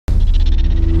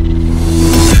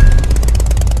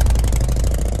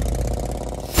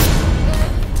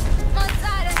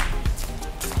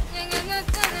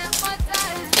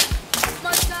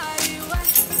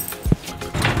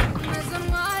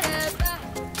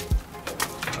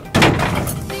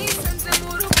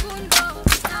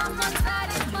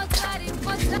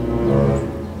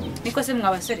ariko se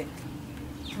mwabasore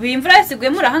bimvura yasiguye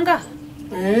muri aha ngaha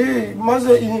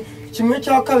maze kimwe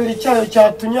cya kabiri cyayo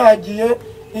cyatunyagiye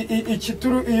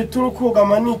iyi turi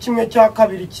kugama ni kimwe cya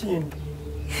kabiri kindi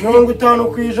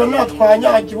 50%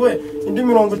 twanyagiwe indi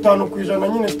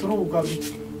 50% nyine turugama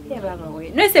baba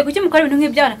we nese kuki mukora ibintu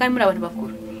nk'ibyana kandi muri abantu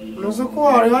bakuru nuzo ko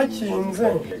hari hakinze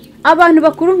abantu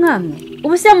bakuru nkamwe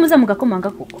ubu se muza mugakomanga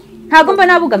kuko ntago mba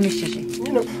nabugamishije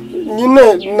nyine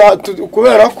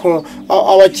kubera ko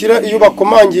abakira iyo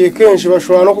bakomangiye kenshi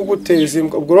bashobora no kuguteza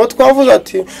imbwa ubwo rero twavuze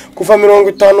ati kuva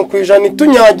 50%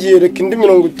 itunyagiye reka indi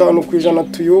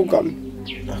 50% tuyugame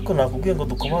ariko nakubwiye ngo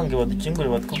dukomange badukingure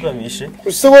batwugamishe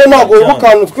use wowe ntago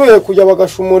wibukantu tweye kujya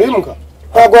bagashumura imbwa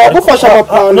ntago wagufasha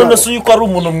amapana none se yuko ari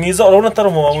umuntu mwiza urabona atari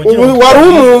umumama ugira wari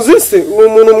umuzi se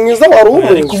umuntu mwiza wari umuzi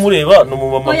ariko umureba no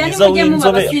umumama mwiza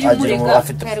w'inzobe agira mu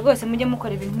afite rwose mujye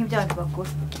mukora ibintu nk'iby'abantu bakuru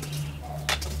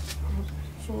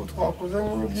twakoze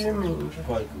nk'ibyiminje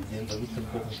twari kugenda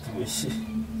bitubwo tubeshye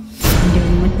ndi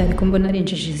umumotari ko mbona ari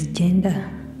injiji zigenda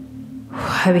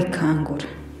habikangura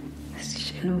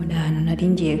n'ubundi ahantu nari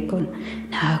ngiye ko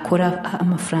ntakora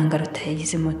amafaranga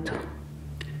rutayagize moto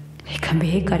reka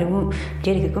mbihe karibu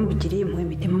byereke ko mbigiriye impuhwe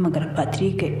mpitemo amagara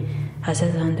Patrick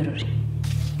azazandurure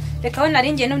reka we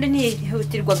nari ngiye n'undi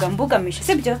ntihutirwaga mbugamisha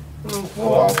sibyo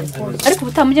ariko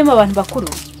butamujyemo abantu bakuru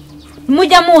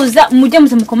mujye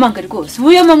muza mukomanga rwose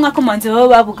ubuye mu mwakomanze baba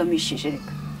babugamishije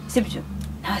reka sibyo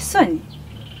nta soni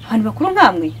abantu bakuru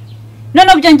nkamwe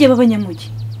none byongeye babanyamugi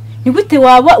ni gute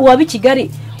waba i Kigali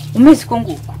umeze ko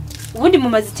nguko ubundi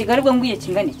mumaze i Kigali bwo ngwiye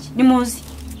kingana iki ni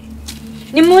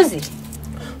muzi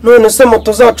none se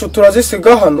moto zacu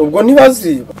turazisiga hano ubwo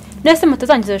ntibaziba nese moto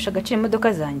zanjye zirusha agaciro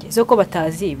imodoka zanjye zo ko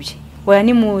batazibye oya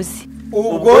ni muzi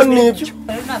ubwo nibyo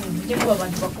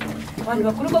abantu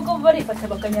bakuru koko barifata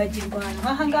bakanyagirwa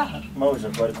aha ngaha mawuje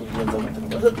twari kubigenza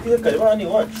gute twihekare bani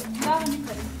iwacu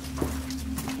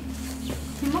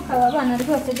nimukaba abana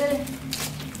rwose dore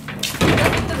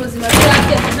ubuzima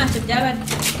bw'abana ntacyo byaba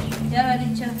ari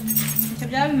icyo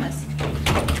byaba bimaze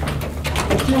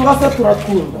ikinga se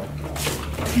turatinda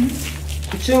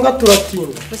ikinga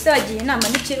turatinda gusa wagiye inama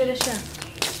n'ikirere sha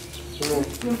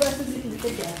numva tuzi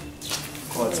ibitejya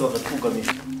kwatse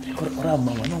bakatugamisha ariko uriya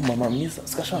mama ni umumama mwiza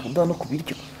sikashaka kudaha no ku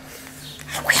biryo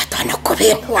kuyatana ku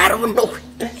bintu warunduwe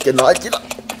nagira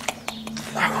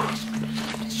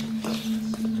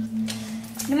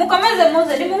nimukomeze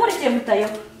muze nimumurikiye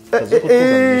mutayeho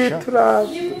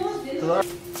turazi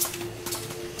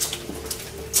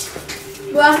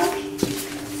Bamu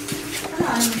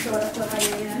ahantu ushobora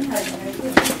kuharira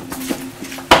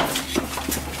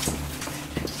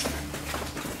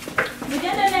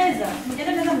mugende neza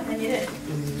mutanyerera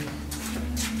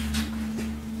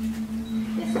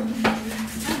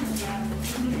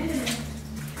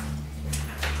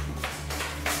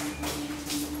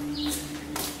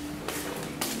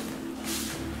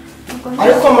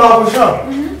ariko mabuja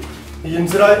iyi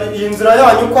nzira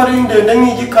yanyu ko ari ndende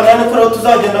nk'igikanani ko rero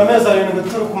tuzagenda amezi 7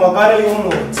 turi ku magare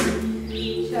y'umwotsi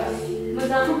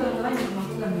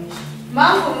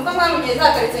mpamvu nuko mwamenye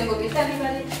zakaritse ngo bita niba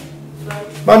ari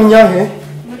banyahe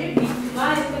muri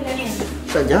bimari ko nyine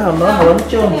shajya hano haba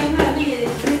n'icyondo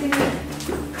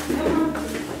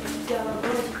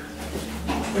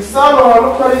isano hano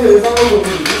ko ari heza ngo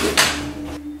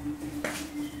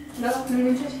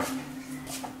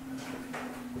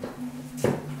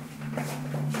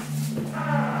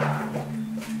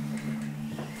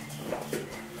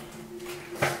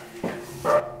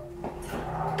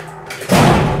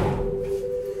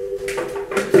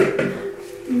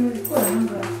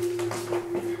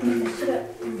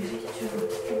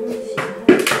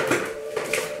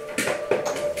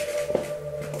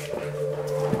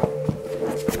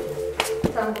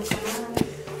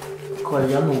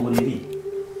Kwajyana uburiri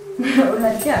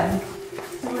unaryamye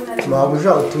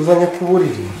mabuja utuzanye ku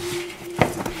buriri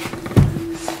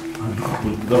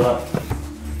bwaba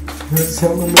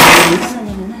cyangwa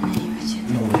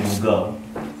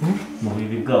mu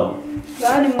buriri bwabo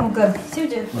bari mugabe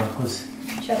sibyo murakoze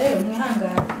rero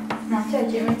mwihangane nta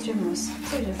cyagiye muri Primus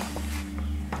sibyo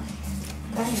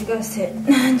kandi rwose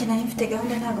nanjye nari mfite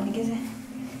gahunda ntabwo nigeze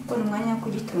kubona umwanya wo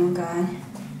kugitunganya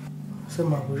se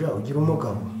mabuja ugira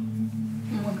umugabo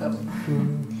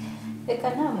reka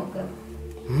nta mugabo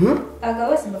abagabo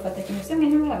bose mbafata kimwe se mwe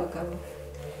ntimuri abagabo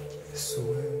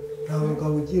suwe nta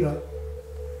mugabo ugira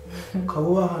ukaba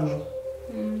uba hano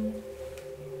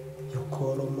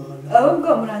yakoromana ahubwo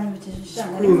muranyibukije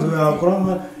ishanga inzu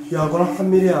yagura nka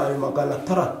miliyari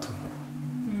 600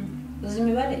 uzi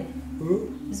imibare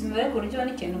ku buryo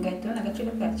ubona ikintu ugahita ubona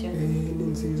agaciro kacyo ni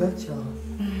nziza cyane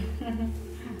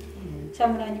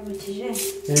cyangwa muranyibukije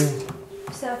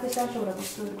isaha ku isaha nshobora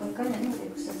gusurwa kandi ntiwere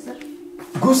gusasa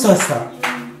gusasa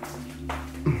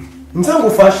nze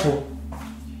ngufashe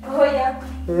oya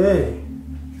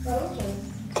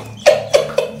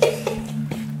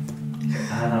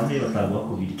aha ntabwo batagwa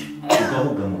ku biryo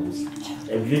ugahuga mu gusa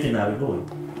ibyo nabibonye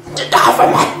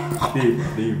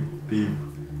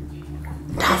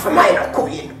ndafamaye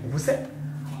nakubintu ubuze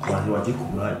abantu bagiye ku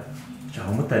mwanya cyangwa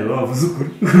umumotari bavuze ukuri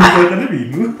urabona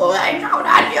n'ibintu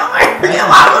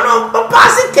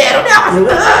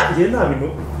njye nta bintu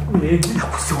urebye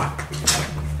nakuze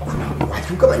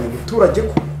wajya ugabanya umuturage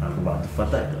ko ntabwo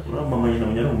badufatanya uriya mama nyina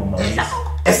munyari umumama mwiza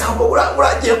ese ahubwo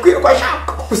uragiye kwirirwa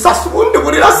ashaka gusasa ubundi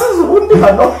burira asize ubundi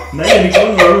hano nayo ni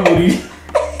kubona wari uburiri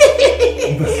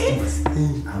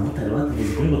abamotari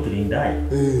batuvuze kuri ngo turindaye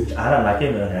ahari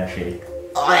nakemera ntiyashereka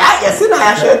yasi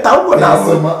ntayasheta ahubwo ntabwo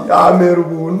yamera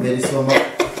ubuntu merisoma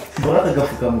mbona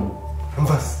akagapfukamunwa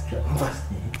mvase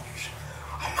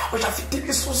amabuja afite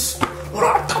ibisusu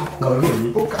uratamuka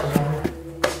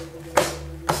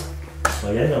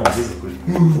wajyanye amabwiriza ukuri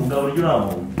ubwo buryo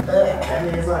uramuntu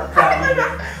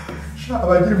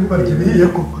abagira imbaryi bihiye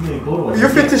koko iyo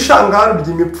ufite ishangara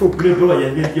ry'imipfuka ubwo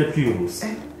bajyanye ryo kwihuse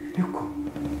niko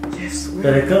yesu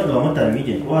reka ngo abamotari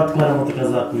mwigenge watwara moto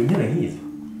ikazakura intebe nk'izi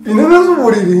intebe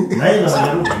z'uburiri nayo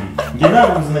nabona ruguru njye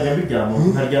ntabwo ubuzima njya mbiryama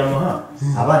nkaryama aha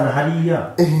abana hariya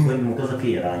bari mu kazi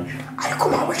akiyaranje ariko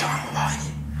mabuja bamubanye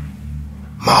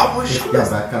mabuja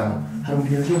yazakama hari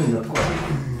umugenzi w'umuntu atwaye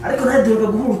ariko nawe duheruka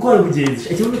guhura utwaye umugenzi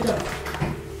ikibazo cyawe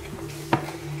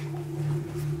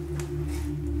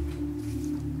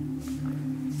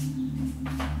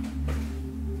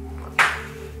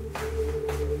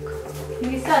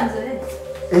ntibisanzure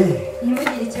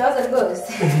ntimugire ikibazo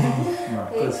rwose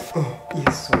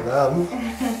yesu mwami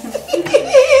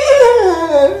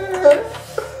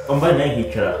wambaye nawe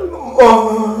nkicara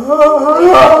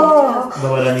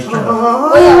babara nicara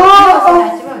oya nta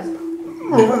kibazo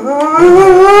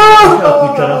ushaka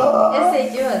kwicara ese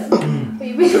ikibazo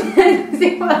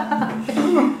ubuzima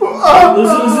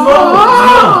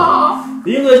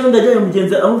iyo ngweze ndajyanye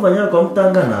umugenzi amuvanye kwa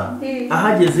Mutangana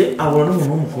ahageze abona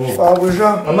n'umuntu w'umukobwa babuja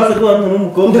amaze kubona n'umuntu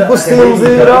w'umukobwa ndi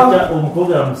gusinzira uwo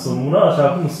mukobwa aramusoma umuntu ashaka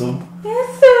kumusoma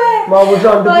babuja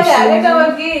ndi oya gusinzira reka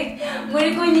babwire muri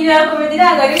kunyirira komedi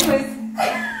ntabwo ari kuzi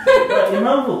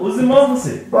impamvu uzi impamvu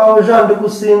se babuja ndi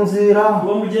gusinzira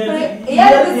uwo mugenzi iyo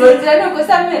ari gusinzira ni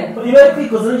ukusamira iyo ari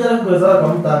kwikoza n'ibyo ari kwikoza kwa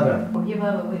Mutangana uburyo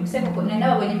babawe use kuko nari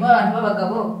nababonyemo abantu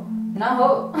b'abagabo naho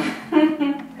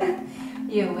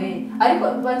yewe ariko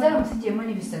banza aramusigiyemo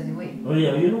n'ibisazi we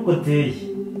oya uyu nuko ateye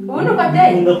ubu nuko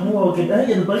ateye nkunda kumuha ke kandi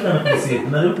ngenda parikana ku iseta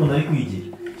nari ukunda ari kwigira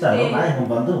cyane nawe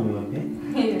nkumva ndumiwe pe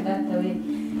data we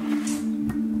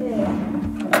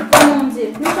munzi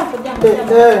nuko kuryama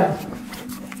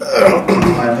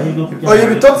oya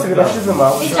ibitotsi birashize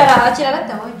mabuja icara akira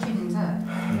gataho kiri inzara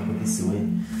isi we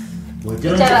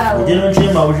wagera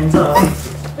nciye mabuja inzara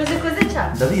uzi kuzica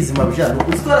ndabizi mabuja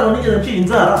uzitwara nigeze nciye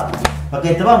inzara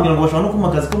bagahita bambwira ngo bashobora no kumpa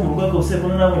akazi ko mu rugo rwose ko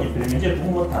nabonye perimi ngiye kuba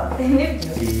umumotari nibyo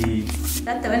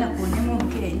data we nakubonyemo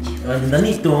ubwenge ngenda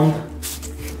nitonda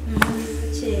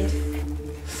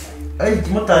kera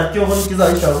ikimotari cyo ubona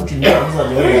kizahita guca inyuma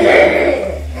uzajya wabona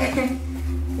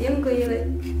iyo nguyu we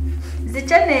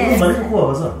zica neza urumva ariko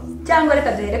kubabaza cyangwa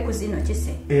reka duhere ku z'intoki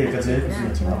se kazuhere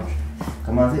kuzina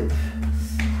kamanze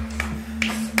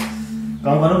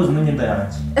kangwa no kuzina imyenda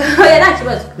yanjye oya nta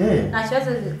kibazo Eh. nta kibazo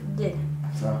genda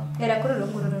sawa hera kuri uru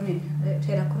nguru runini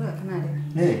hera kuri aka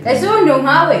nareba ese ubundi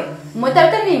nkawe umumotari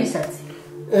utari imisatsi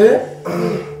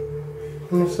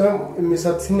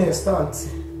imisatsi ni esansi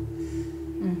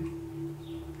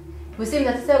gusa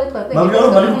imisatsi se yagutwara kwegereza babwira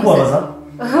ngo bari kubabaza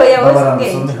oya wose babara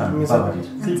ubwenge musome hano mbabarira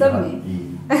Nsome?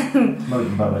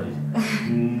 mbabarira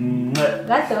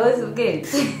gata wose ubwenge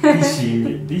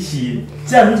bishimye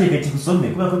cyane ntukeke kigusome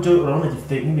kubera ko cyo urabona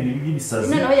gifite nk'ibintu by'ibisazi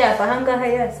noneho yava ahangaha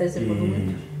yasazirwa mu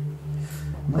mutwe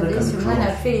kodesi umwana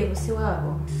yapfiriye ubusi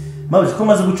wabo mabuja ko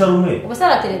umaze guca rumwe ubusa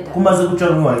aratereta ko umaze guca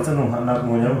rumwe waretse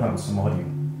nongera nkagusomaho rimwe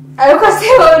ariko se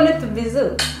wowe n'utubizu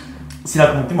shyira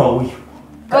ku mutima wawe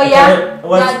oya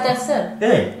yadasara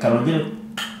karongere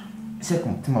shyira ku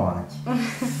mutima wanjye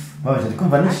mabuja ndi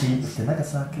kumva nishimye ufite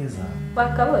n'agasaha keza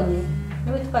bakabonye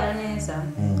niwitwara neza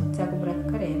nzakugura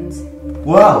kakarenze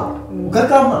wawu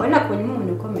ukakama wowe nakubonyemo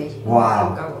umuntu ukomeye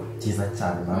wawu cyiza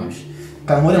cyane mabuja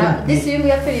kankore disi uyu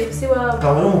nguyu yapfiriye ubusi wabo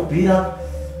kankore umupira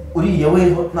uriya we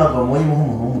ntabwo wamubonyemo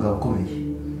nk'umuntu w'umugabo ukomeye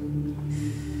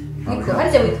niko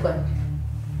harya witwa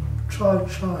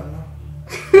cacana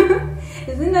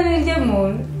izina ni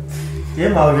iry'umuntu yewe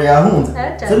mabuja yahunze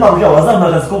Aracana. se mabuja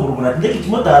wazampagaze ko buruguna ati njye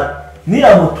ikimotari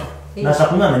niriya moto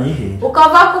nashaka umwana nyihere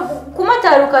ukava ku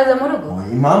motari ukaza mu rugo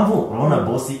impamvu urabona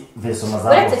bosi vesoma za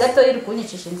uretse gato iri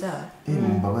kunyicisha inzara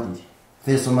mbabarire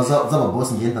vesoma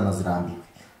z'ababosi ngenda nazirambiwe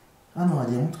hano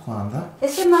hagiye mutwanda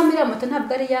ese mama iriya moto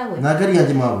ntabwo ari yawe ntabwo ari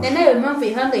yanjye mama nayo impamvu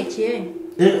yihangayikiye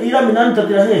iriya minani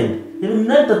itatu irahenda iriya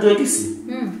minani itatu ya gisi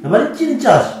aba ari ikintu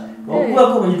nshyashya kuvuga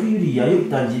ko umenye ko iriya yo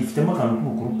itangiye ifitemo akantu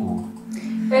k'ubukurukuru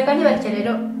reka ntibareke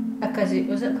rero akazi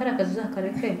kari akazi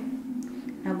uzakareke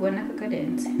ntabwo ubona ko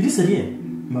karenze biri seriye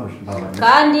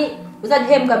kandi uzajya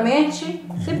uhembwa menshi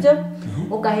sibyo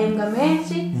ugahembwa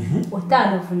menshi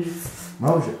utanavunitse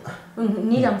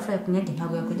n'iriya mafaranga kunyagira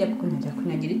ntabwo yakujya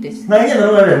kunyagira idesi ntagenda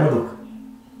no muri imodoka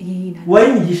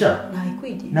wayigisha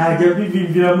ntakwigira najya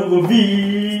bibimbiramo ngo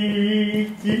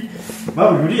biki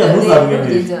babu uriya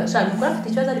ntuzamwemerere shaka ukora afite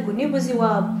ikibazo ariko niba uzi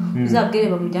iwabo uzabwire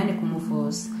bamujyane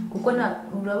kumuvuza kuko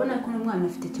urabona ko n'umwana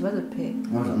afite ikibazo pe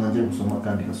nagiye gusoma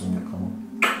kandi gasomekamo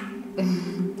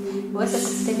wese ko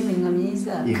ufite n'iminwa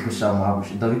myiza yego shama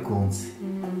habushi ndabikunze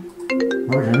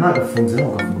baje nagafunze no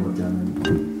gafungura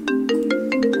byananiye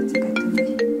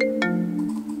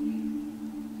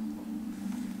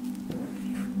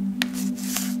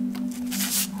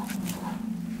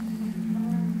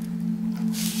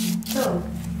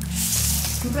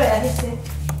imvura yahise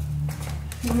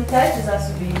umutari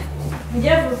tuzasubira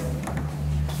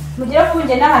mugere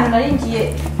kunjye n'ahantu nari ngiye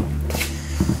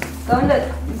gahunda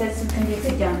ndazitangiye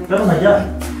kwijyana ndabona ajyanye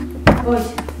oya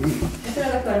ese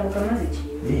uragakanguka maze iki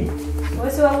wowe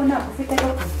se waba ntabwo ufite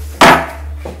koko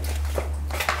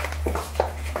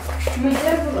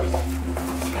mugere vuba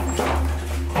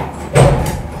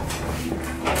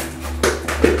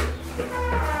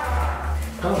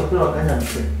kama kwa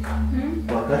wakanyanditse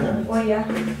wakanyanditse oya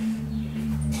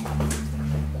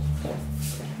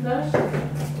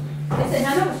ese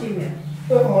nta no gushimira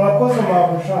murakoze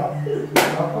mabusha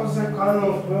murakoze kandi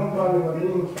mutuyumvane barinde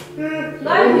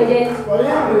ngaho mugenzi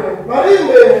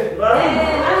barinde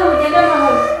nawe mugende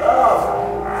amahoro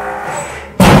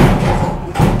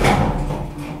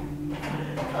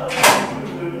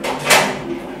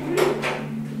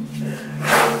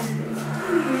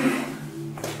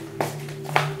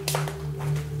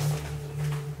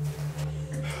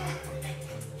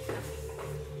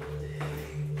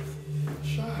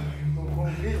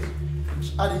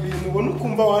ari ibintu ubona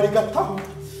ukumva warigataho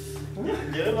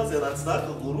ngewe maze natsina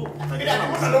akaguru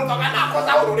numvaga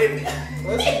nakozaho ururimi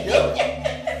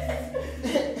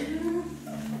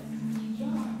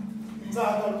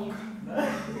nzagaruka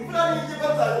imvura n'igiko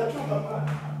nzagacunga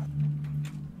mwana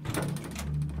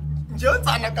njyewe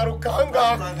nzanagaruka aho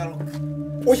ngaho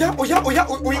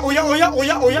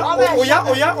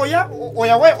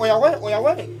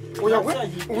oya we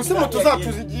ubuse moto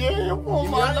zacu zigiyeyo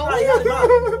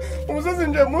ubuse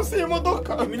zinjiye munsi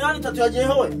y'imodoka iminani itatu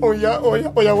yagiyeho we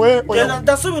oya we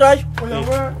ndasubirayo oya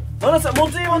we none se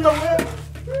munsi y'imodoka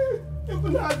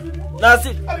nasi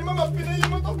harimo amapine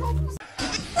y'imodoka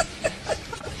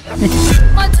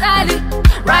motari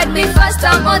ride me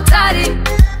faster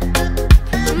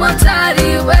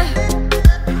motari we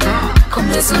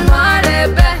komeza untware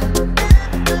be